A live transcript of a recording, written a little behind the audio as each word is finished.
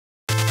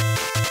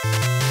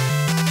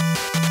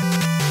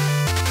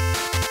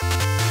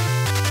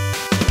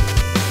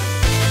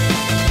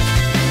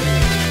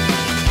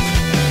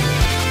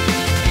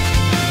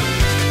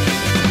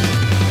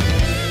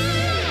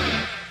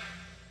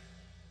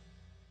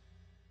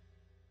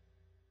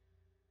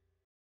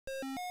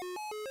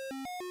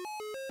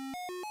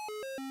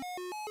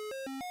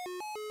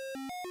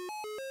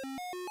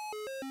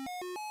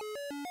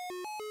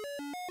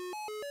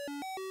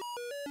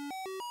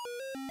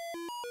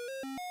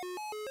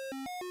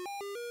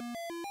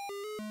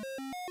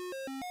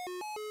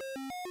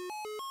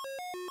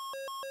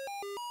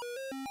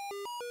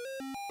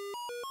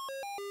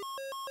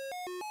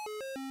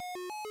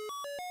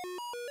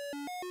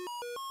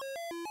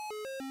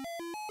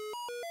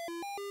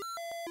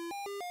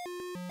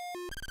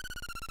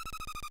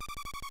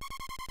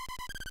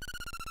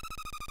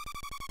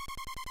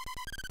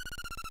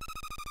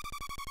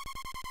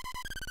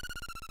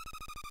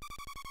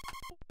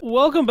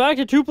Welcome back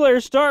to Two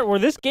Player Start, where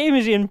this game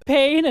is in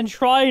pain and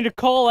trying to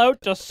call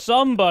out to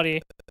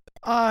somebody.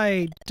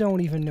 I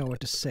don't even know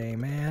what to say,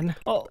 man.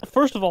 Oh,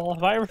 first of all,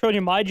 have I ever shown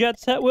you my Jet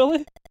Set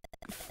Willy?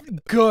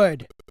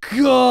 Good.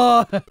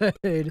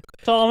 Good.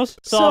 Thomas.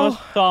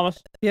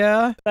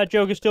 Yeah? That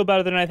joke is still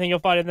better than anything you'll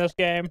find in this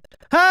game.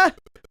 Ha!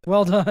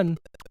 Well done.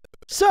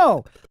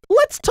 So,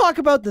 let's talk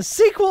about the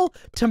sequel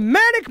to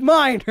Manic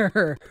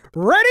Miner.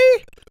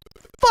 Ready?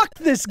 Fuck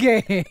this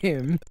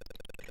game.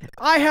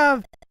 I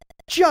have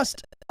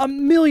just a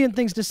million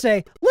things to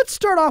say. Let's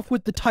start off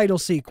with the title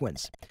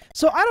sequence.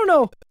 So I don't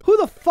know who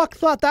the fuck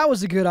thought that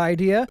was a good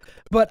idea,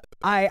 but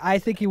I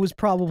think it was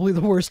probably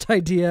the worst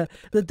idea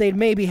that they'd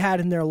maybe had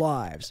in their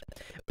lives.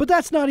 But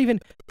that's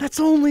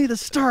only the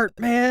start,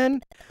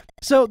 man.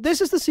 So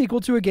this is the sequel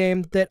to a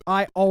game that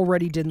I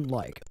already didn't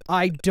like.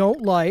 I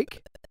don't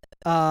like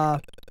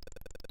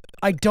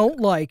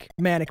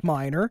Manic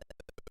Miner,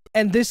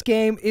 and this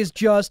game is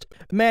just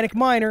Manic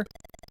Miner,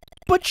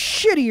 but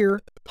shittier,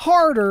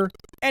 harder,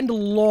 and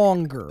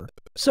longer.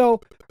 So,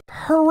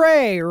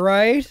 hooray,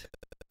 right?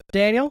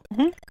 Daniel?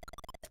 Mm-hmm.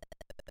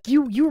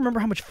 You remember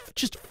how much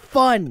just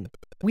fun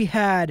we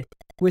had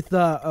with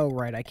oh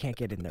right, I can't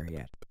get in there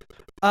yet.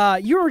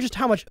 You remember just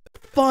how much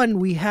fun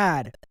we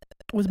had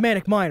with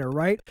Manic Miner,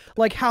 right?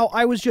 Like how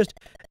I was just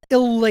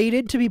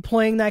elated to be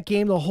playing that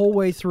game the whole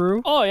way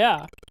through. Oh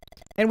yeah.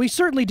 And we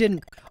certainly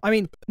didn't, I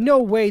mean, no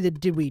way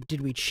did we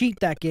cheat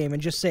that game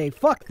and just say,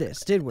 fuck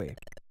this, did we?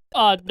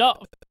 No.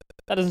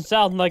 That doesn't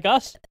sound like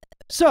us.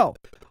 So,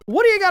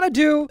 what do you gotta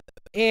do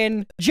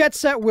in Jet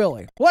Set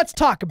Willy? Let's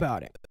talk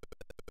about it.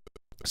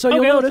 So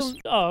you'll notice...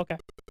 okay.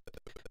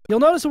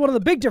 You'll notice that one of the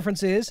big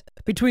differences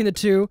between the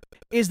two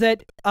is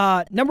that,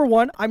 number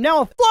one, I'm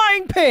now a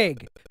flying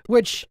pig!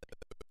 Which,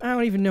 I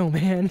don't even know,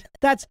 man.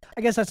 I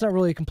guess that's not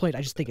really a complaint,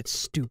 I just think it's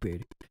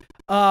stupid.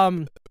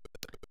 What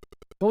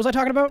was I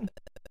talking about?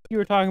 You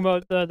were talking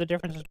about the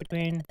differences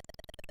between,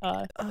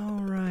 Oh,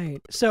 right.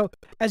 So,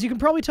 as you can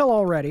probably tell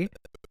already,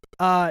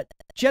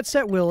 Jet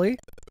Set Willy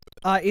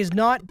is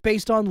not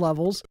based on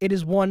levels. It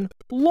is one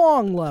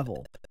long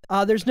level.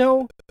 There's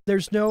no...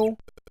 The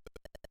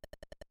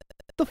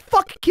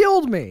fuck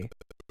killed me?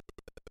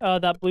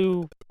 That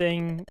blue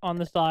thing on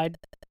the side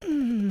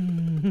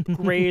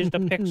grazed a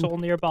pixel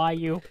nearby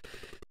you.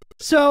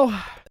 So,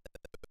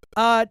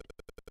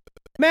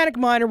 Manic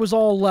Miner was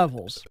all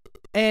levels.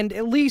 And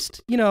at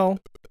least, you know,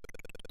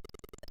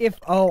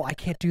 I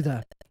can't do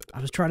that. I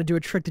was trying to do a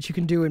trick that you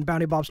can do in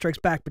Bounty Bob Strikes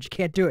Back, but you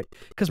can't do it,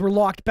 because we're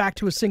locked back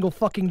to a single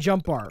fucking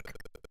jump arc.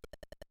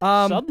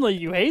 Suddenly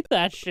you hate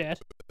that shit.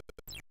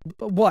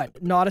 What?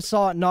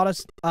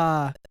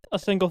 A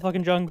single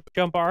fucking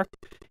jump arc?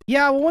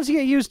 Yeah, well, once you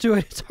get used to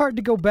it, it's hard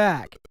to go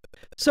back.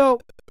 So,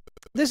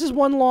 this is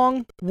one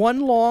long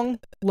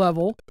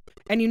level,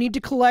 and you need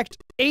to collect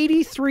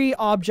 83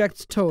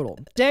 objects total.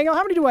 Daniel,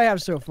 how many do I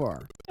have so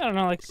far? I don't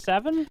know, like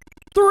 7?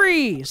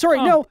 3! Sorry,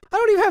 no, I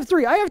don't even have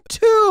 3. I have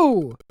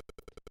 2!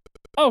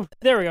 Oh,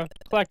 there we go.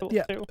 Collectible,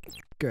 yeah. 2.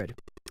 Good.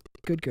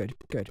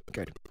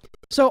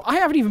 So, I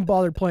haven't even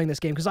bothered playing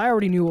this game, because I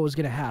already knew what was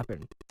going to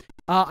happen.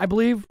 I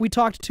believe we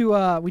talked,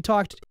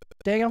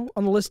 Daniel,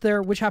 on the list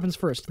there, which happens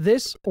first?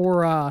 This,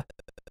 or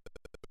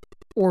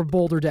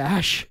Boulder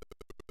Dash?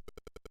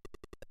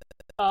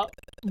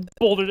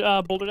 Boulder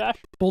Dash.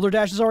 Boulder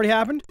Dash has already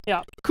happened?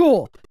 Yeah.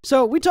 Cool.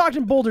 So, we talked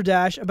in Boulder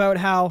Dash about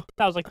how...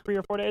 That was like 3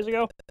 or 4 days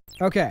ago.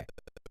 Okay.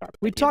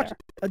 We talked...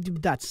 I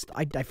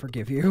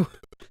forgive you.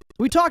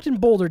 We talked in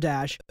Boulder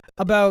Dash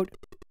about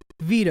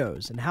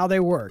vetoes and how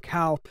they work.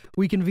 How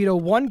we can veto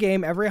one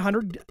game every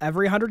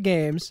 100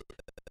 games,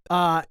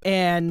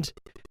 and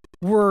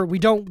we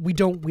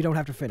don't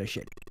have to finish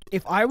it.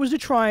 If I was to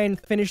try and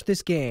finish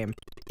this game,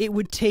 it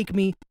would take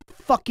me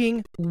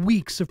fucking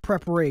weeks of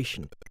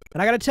preparation.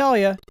 And I gotta tell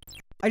you,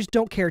 I just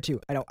don't care to.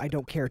 I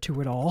don't care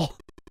to at all.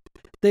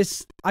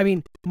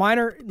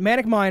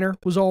 Manic Miner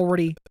was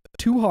already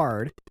too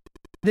hard.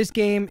 This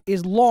game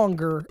is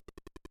longer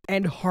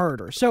and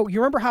harder. So, you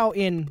remember how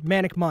in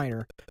Manic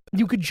Miner,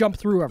 you could jump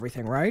through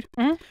everything, right?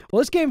 Mm-hmm. Well,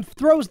 this game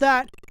throws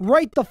that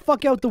right the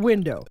fuck out the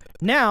window.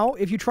 Now,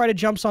 if you try to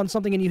jump on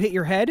something and you hit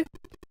your head,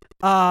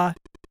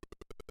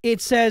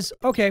 it says,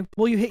 okay,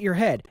 well, you hit your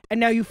head, and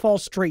now you fall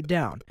straight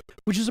down.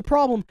 Which is a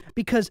problem,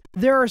 because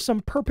there are some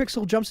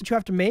per-pixel jumps that you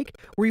have to make,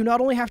 where you not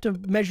only have to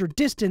measure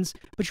distance,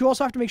 but you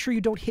also have to make sure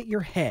you don't hit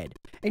your head.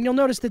 And you'll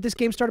notice that this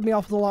game started me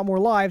off with a lot more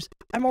lives.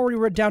 I'm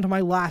already down to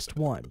my last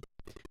one.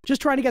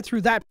 Just trying to get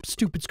through that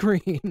stupid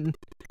screen.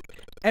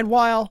 And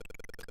while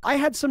I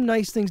had some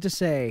nice things to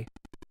say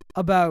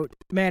about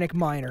Manic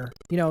Miner,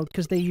 you know,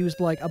 because they used,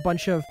 like, a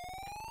bunch of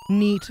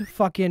neat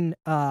fucking,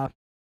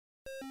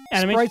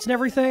 sprites and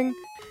everything,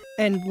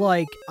 and,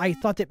 like, I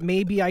thought that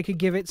maybe I could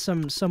give it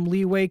some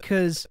leeway,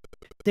 because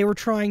they were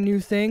trying new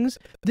things.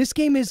 This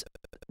game is...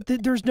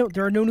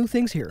 there are no new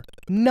things here.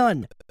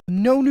 None.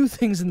 No new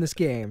things in this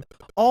game.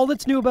 All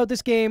that's new about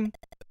this game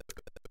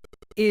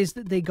is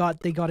that they got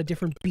a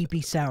different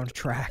beepy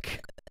soundtrack.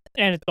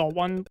 And it's all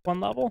one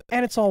level?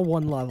 And it's all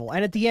one level.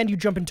 And at the end, you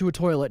jump into a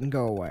toilet and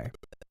go away.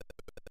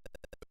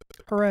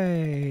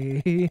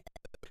 Hooray.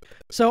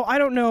 So, I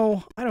don't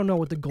know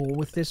what the goal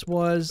with this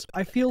was.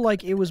 I feel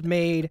like it was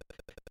made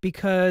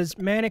because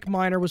Manic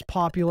Miner was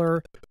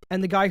popular,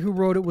 and the guy who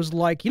wrote it was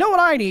like, you know what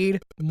I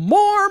need?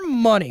 More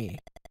money!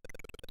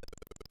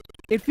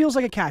 It feels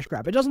like a cash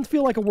grab. It doesn't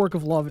feel like a work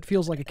of love, it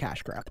feels like a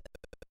cash grab.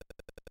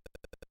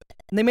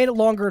 And they made it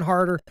longer and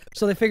harder,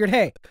 so they figured,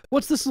 hey,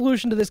 what's the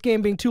solution to this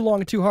game being too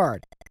long and too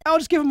hard? I'll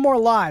just give them more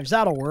lives,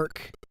 that'll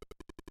work.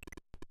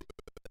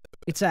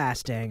 It's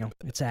ass, Daniel.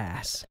 It's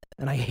ass.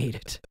 And I hate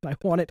it. I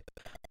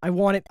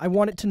want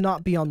it to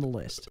not be on the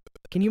list.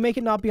 Can you make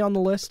it not be on the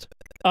list?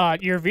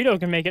 Your veto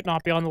can make it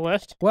not be on the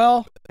list.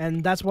 Well,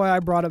 and that's why I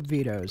brought up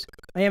vetoes.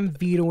 I am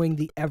vetoing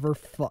the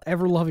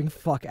ever-loving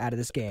fuck out of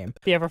this game.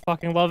 The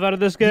ever-fucking love out of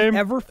this game? The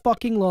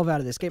ever-fucking love out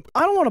of this game.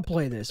 I don't want to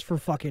play this for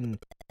fucking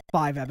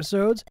 5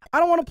 episodes. I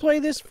don't want to play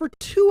this for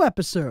 2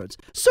 episodes.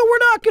 So we're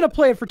not going to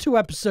play it for 2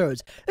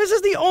 episodes. This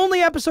is the only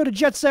episode of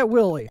Jet Set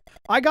Willy.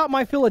 I got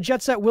my fill of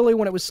Jet Set Willy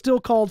when it was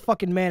still called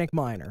fucking Manic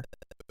Miner.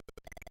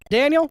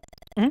 Daniel,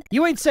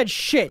 you ain't said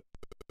shit.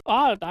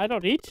 I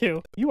don't need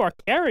to. You are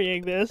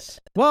carrying this.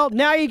 Well,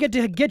 now you get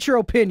to get your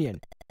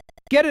opinion.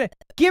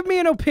 Give me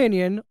an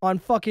opinion on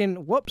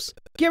fucking... Whoops.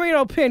 Give me an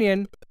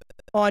opinion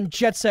on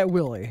Jet Set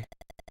Willy.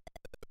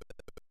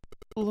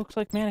 Looks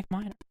like Manic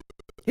Miner.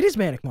 It is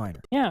Manic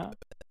Miner. Yeah.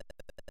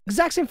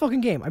 Exact same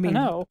fucking game. I mean...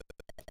 I know.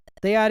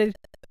 They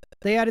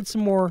added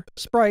some more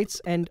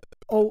sprites, and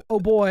oh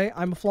boy,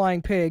 I'm a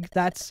flying pig.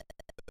 That's,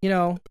 you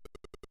know,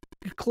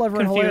 clever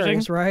and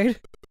hilarious, right?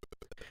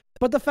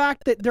 But the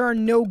fact that there are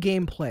no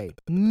gameplay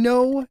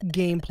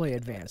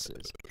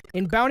advances.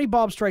 In Bounty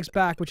Bob Strikes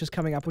Back, which is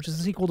coming up, which is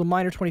the sequel to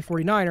Miner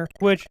 2049er,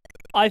 which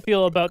I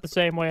feel about the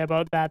same way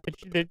about that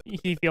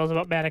he feels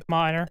about Manic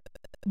Miner.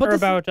 But or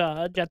about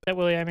Jet Set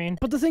Willy, I mean.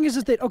 But the thing is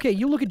that, okay,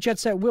 you look at Jet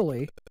Set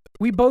Willy,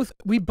 we both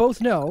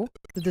know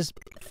that this...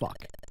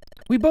 Fuck.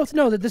 We both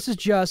know that this is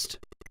just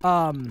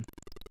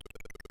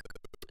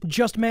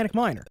Manic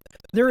Miner.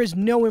 There is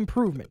no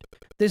improvement.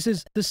 This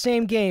is the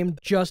same game,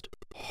 just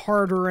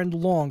harder and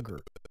longer.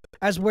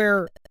 As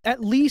where, at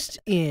least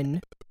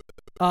in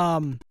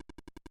Bounty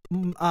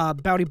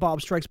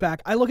Bob Strikes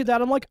Back, I look at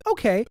that, I'm like,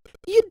 okay,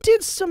 you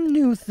did some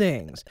new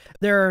things.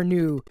 There are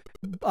new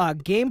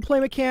gameplay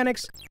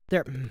mechanics.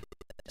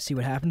 See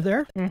what happened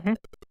there? Mm-hmm.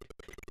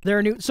 There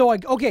are new... So,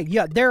 like, okay,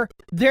 yeah, there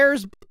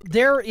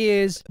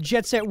is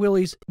Jet Set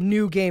Willy's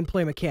new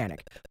gameplay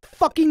mechanic.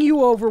 Fucking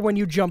you over when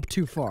you jump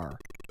too far.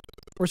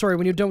 Or, sorry,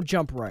 when you don't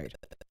jump right.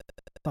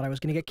 Thought I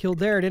was gonna get killed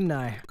there, didn't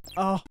I?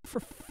 Oh,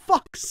 for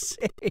fuck's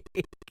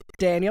sake.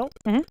 Daniel?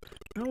 Mm-hmm.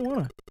 I don't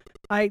wanna.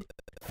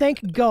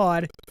 Thank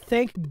God.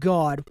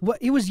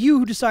 It was you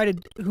who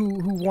decided who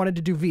wanted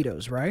to do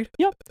vetoes, right?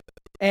 Yep.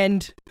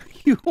 And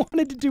you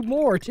wanted to do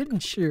more,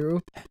 didn't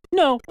you?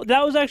 No,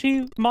 that was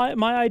actually, my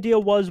idea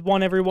was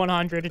 1 every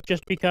 100,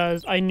 just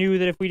because I knew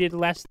that if we did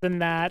less than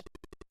that,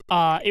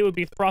 it would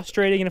be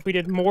frustrating, and if we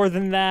did more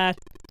than that,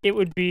 it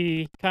would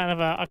be kind of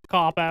a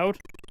cop-out.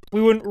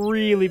 We wouldn't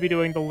really be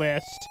doing the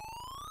list.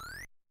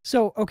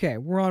 So, okay,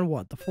 we're on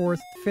what? The 4th,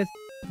 5th?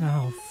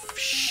 Oh,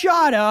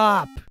 shut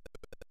up!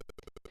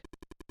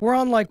 We're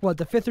on, like, what,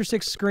 the 5th or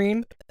 6th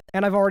screen,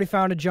 and I've already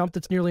found a jump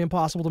that's nearly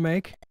impossible to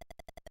make.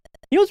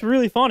 You know what's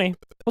really funny?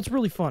 What's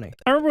really funny?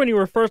 I remember when you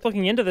were first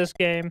looking into this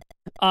game,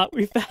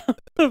 we found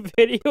a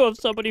video of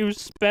somebody who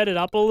sped it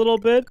up a little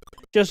bit,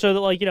 just so that,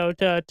 like, you know,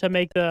 to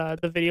make the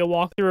video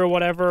walkthrough or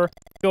whatever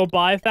go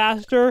by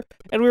faster.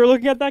 And we were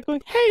looking at that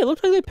going, hey, it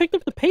looks like they picked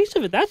up the pace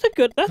of it. That's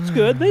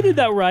good. They did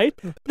that right.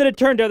 Then it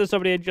turned out that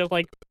somebody had just,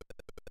 like,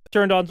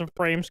 turned on some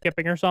frame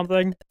skipping or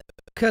something.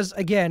 Because,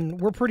 again,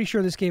 we're pretty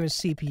sure this game is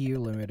CPU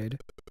limited.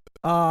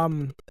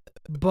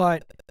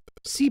 But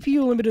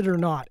CPU limited or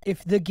not,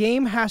 if the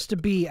game has to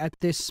be at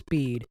this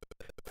speed,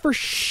 for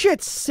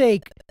shit's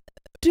sake,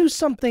 do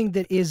something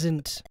that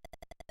isn't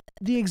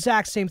the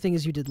exact same thing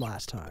as you did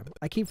last time.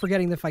 I keep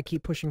forgetting that if I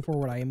keep pushing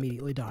forward, I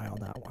immediately die on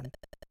that one.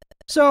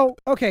 So,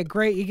 okay,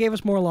 great, you gave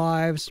us more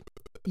lives.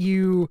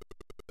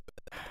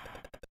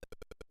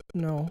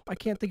 No, I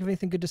can't think of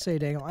anything good to say,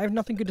 Daniel. I have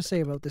nothing good to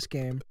say about this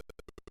game.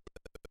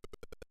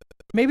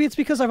 Maybe it's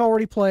because I've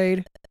already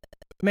played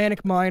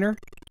Manic Miner,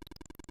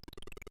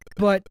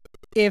 but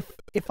if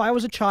I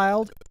was a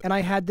child and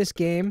I had this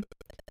game,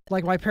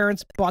 like my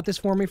parents bought this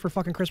for me for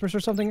fucking Christmas or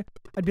something,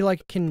 I'd be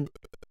like, can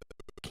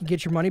you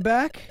get your money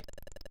back?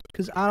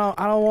 Because I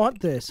don't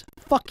want this.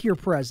 Fuck your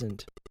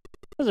present.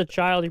 As a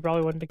child, you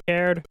probably wouldn't have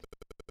cared.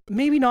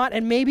 maybe not,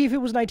 and maybe if it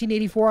was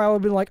 1984, I would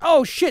have been like,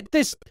 oh shit,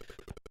 this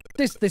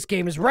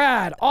game is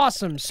rad,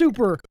 awesome,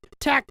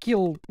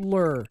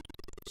 super-tacular.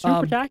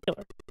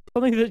 Super-tacular.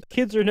 Something that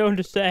kids are known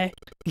to say.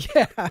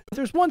 Yeah, if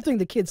there's one thing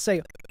the kids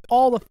say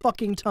all the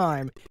fucking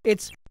time,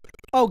 it's,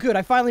 oh good,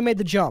 I finally made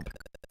the jump.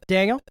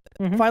 Daniel,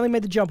 finally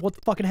made the jump, what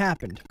the fucking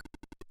happened?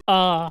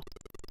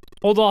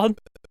 Hold on.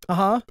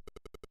 Uh-huh.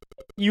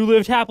 You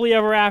lived happily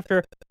ever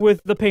after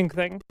with the pink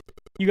thing.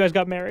 You guys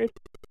got married.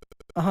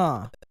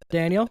 Uh-huh.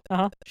 Daniel?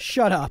 Uh-huh.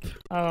 Shut up.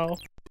 Oh.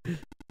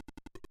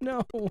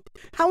 No.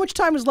 How much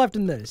time is left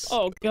in this?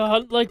 Oh,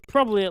 God. Like,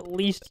 probably at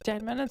least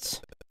 10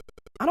 minutes.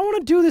 I don't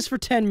want to do this for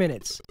 10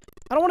 minutes.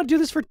 I don't want to do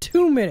this for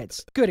 2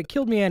 minutes. Good, it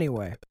killed me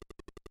anyway.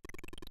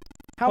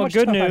 How much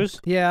good time? news.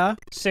 Yeah?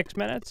 6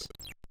 minutes.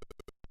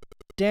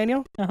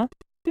 Daniel? Uh-huh.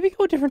 Maybe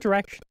go a different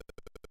direction.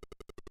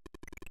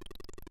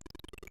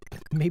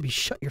 Maybe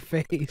shut your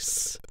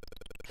face.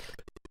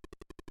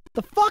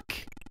 The fuck?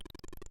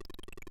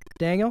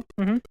 Daniel?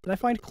 Did I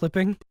find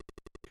clipping?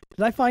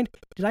 Did I find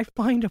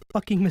a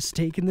fucking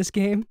mistake in this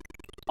game?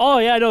 Oh,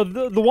 yeah, no,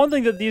 the one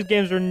thing that these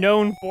games are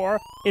known for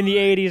in the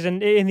 80s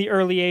and in the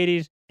early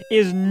 80s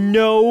is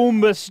no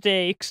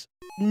mistakes.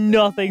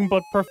 Nothing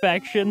but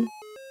perfection.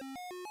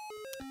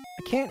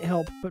 I can't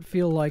help but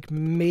feel like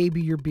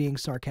maybe you're being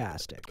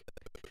sarcastic.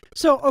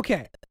 So,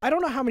 okay, I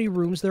don't know how many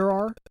rooms there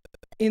are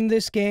in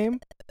this game,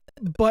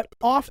 but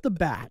off the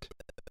bat,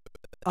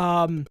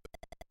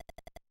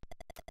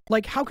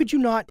 like, how could you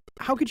not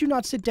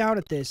sit down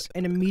at this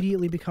and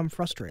immediately become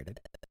frustrated?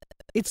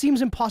 It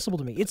seems impossible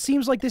to me. It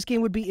seems like this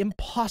game would be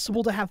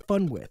impossible to have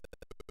fun with.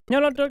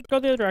 No, don't go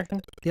the other direction.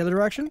 The other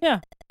direction? Yeah.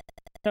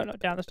 No,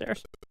 down the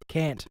stairs.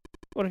 Can't.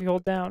 What if you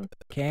hold down?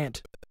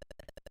 Can't.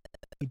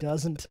 He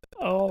doesn't.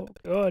 Oh,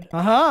 good.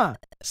 Uh-huh.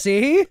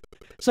 See?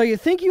 So you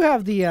think you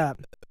have the,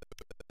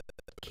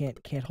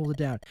 Can't hold it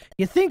down.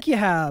 You think you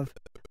have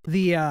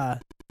the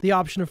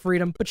option of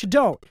freedom, but you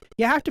don't.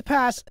 You have to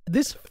pass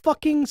this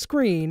fucking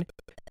screen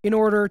in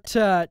order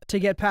to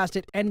get past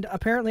it, and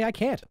apparently I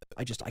can't.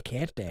 I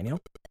can't, Daniel.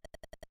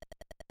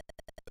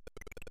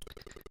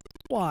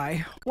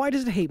 Why? Why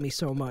does it hate me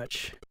so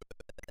much?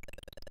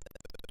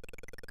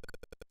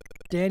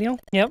 Daniel?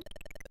 Yep.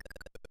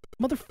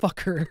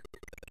 Motherfucker.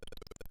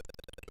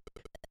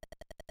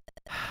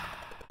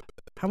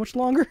 How much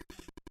longer?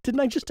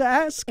 Didn't I just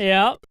ask?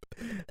 Yeah.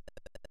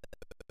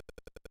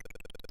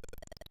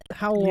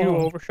 How long? You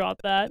overshot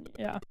that,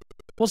 yeah.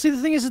 Well, see,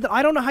 the thing is that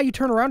I don't know how you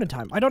turn around in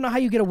time. I don't know how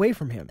you get away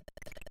from him.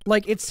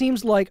 Like, it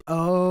seems like,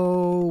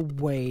 oh,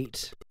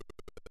 wait.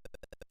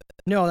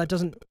 No, that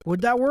doesn't...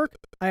 Would that work?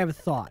 I have a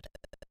thought.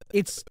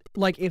 It's,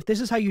 like, if this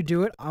is how you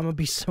do it, I'm gonna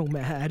be so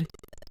mad.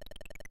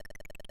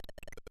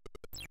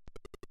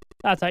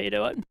 That's how you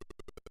do it.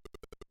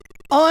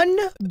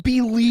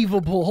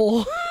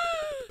 Unbelievable.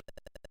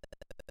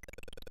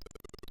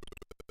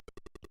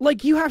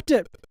 Like, you have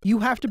to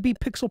be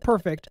pixel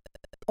perfect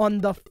on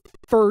the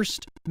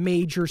first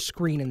major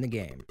screen in the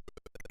game.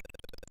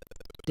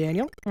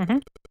 Daniel?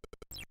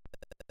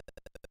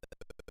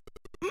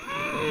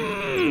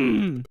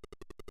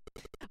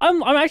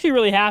 I'm actually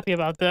really happy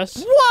about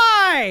this.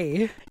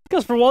 Why?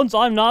 Because for once,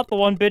 I'm not the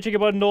one bitching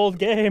about an old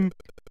game.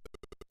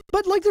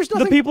 But, like, there's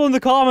nothing... The people in the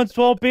comments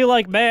won't be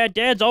like, man,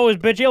 Dad's always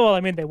bitching. Well,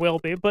 I mean, they will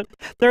be, but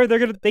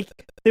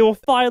they will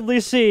finally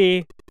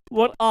see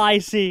what I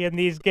see in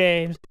these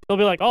games. They'll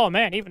be like, oh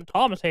man, even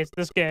Thomas hates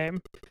this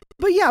game.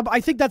 But yeah,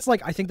 I think that's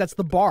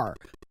the bar.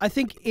 I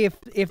think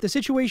if the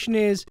situation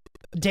is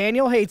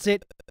Daniel hates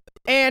it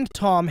and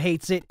Tom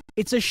hates it,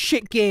 it's a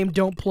shit game,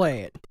 don't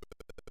play it.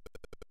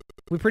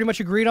 We pretty much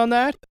agreed on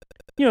that?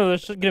 You know,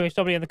 there's gonna be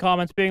somebody in the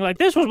comments being like,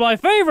 this was my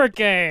favorite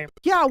game!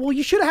 Yeah, well,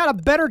 you should have had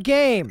a better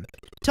game.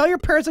 Tell your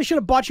parents they should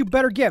have bought you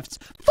better gifts.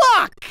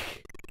 Fuck!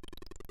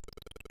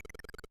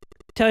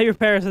 Tell your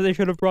parents that they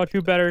should have bought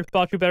you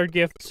better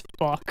gifts.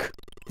 Fuck.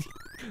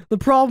 The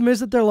problem is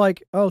that they're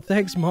like, oh,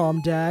 thanks,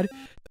 Mom, Dad.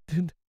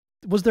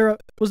 Was there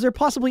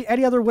possibly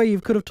any other way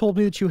you could have told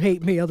me that you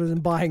hate me other than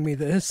buying me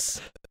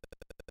this?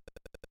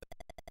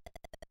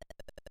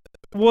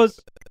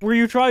 Were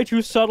you trying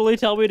to subtly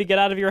tell me to get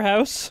out of your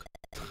house?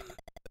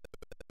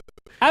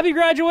 Happy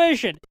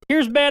graduation!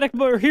 Here's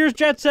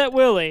Jet Set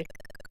Willy.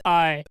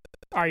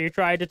 Are you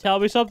trying to tell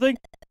me something?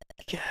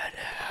 Get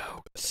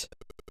out.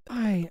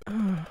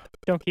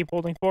 Don't keep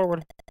holding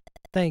forward.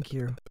 Thank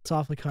you. It's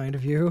awfully kind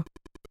of you.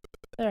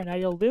 There, now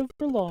you'll live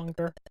for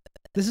longer.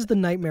 This is the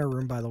nightmare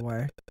room, by the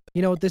way.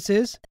 You know what this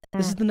is?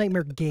 This is the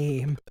nightmare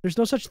game. There's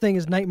no such thing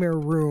as nightmare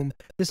room.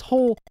 This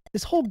whole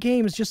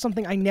game is just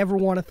something I never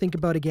want to think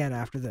about again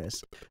after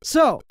this.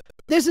 So,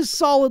 this is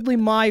solidly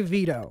my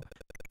veto.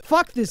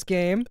 Fuck this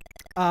game.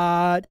 No,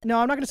 I'm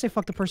not gonna say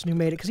fuck the person who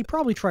made it, because he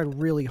probably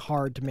tried really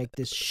hard to make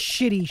this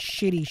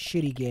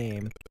shitty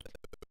game.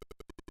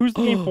 Who's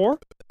the game for?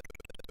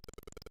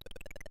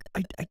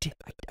 I did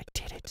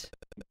it.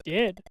 You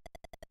did?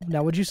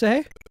 Now, what'd you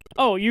say?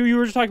 Oh, you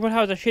were just talking about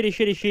how it's a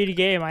shitty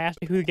game. I asked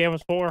you who the game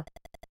was for.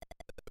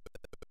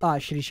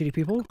 Shitty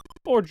people?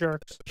 Or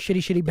jerks.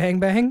 Shitty bang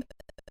bang?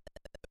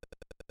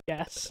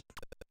 Yes.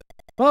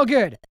 Well,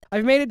 good.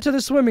 I've made it to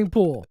the swimming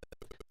pool.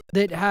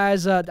 That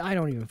has, I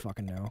don't even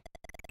fucking know.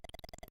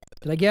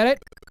 Did I get it?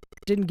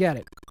 Didn't get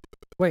it.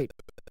 Wait.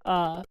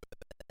 I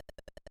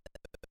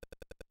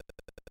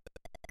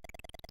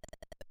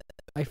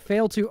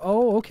failed to,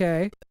 oh,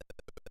 okay.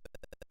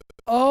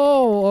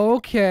 Oh,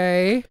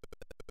 okay.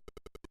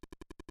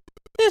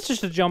 It's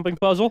just a jumping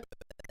puzzle.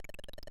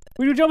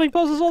 We do jumping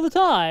puzzles all the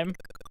time.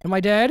 Am I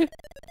dead?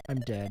 I'm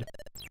dead.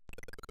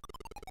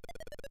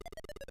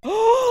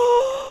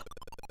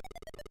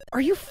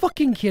 Are you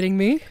fucking kidding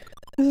me?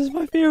 This is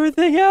my favorite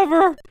thing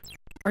ever.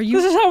 Are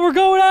you? This is how we're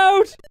going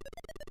out.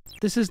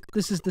 This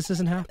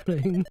isn't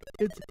happening.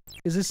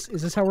 Is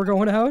this how we're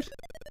going out?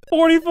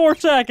 44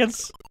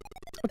 seconds.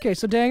 Okay,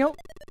 so Daniel.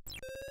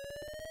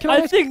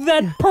 I think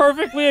that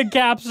perfectly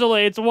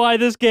encapsulates why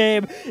this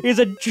game is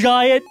a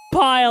giant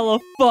pile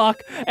of fuck,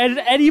 and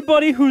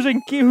anybody who's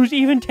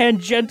even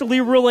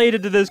tangentially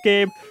related to this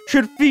game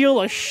should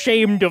feel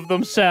ashamed of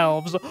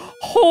themselves.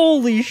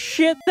 Holy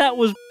shit, that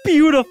was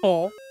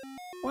beautiful.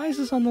 Why is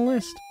this on the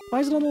list? Why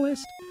is it on the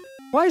list?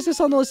 Why is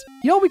this on the list?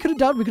 You know what we could have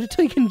done? We could have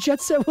taken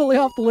Jet Set Willy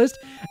off the list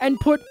and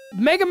put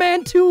Mega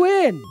Man 2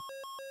 in.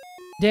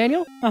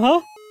 Daniel? Uh-huh.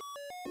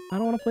 I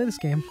don't want to play this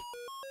game.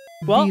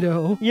 Well,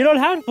 Veto. You don't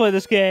have to play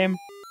this game.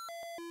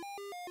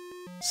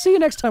 See you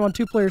next time on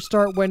 2 Player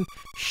Start when...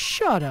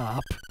 Shut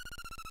up.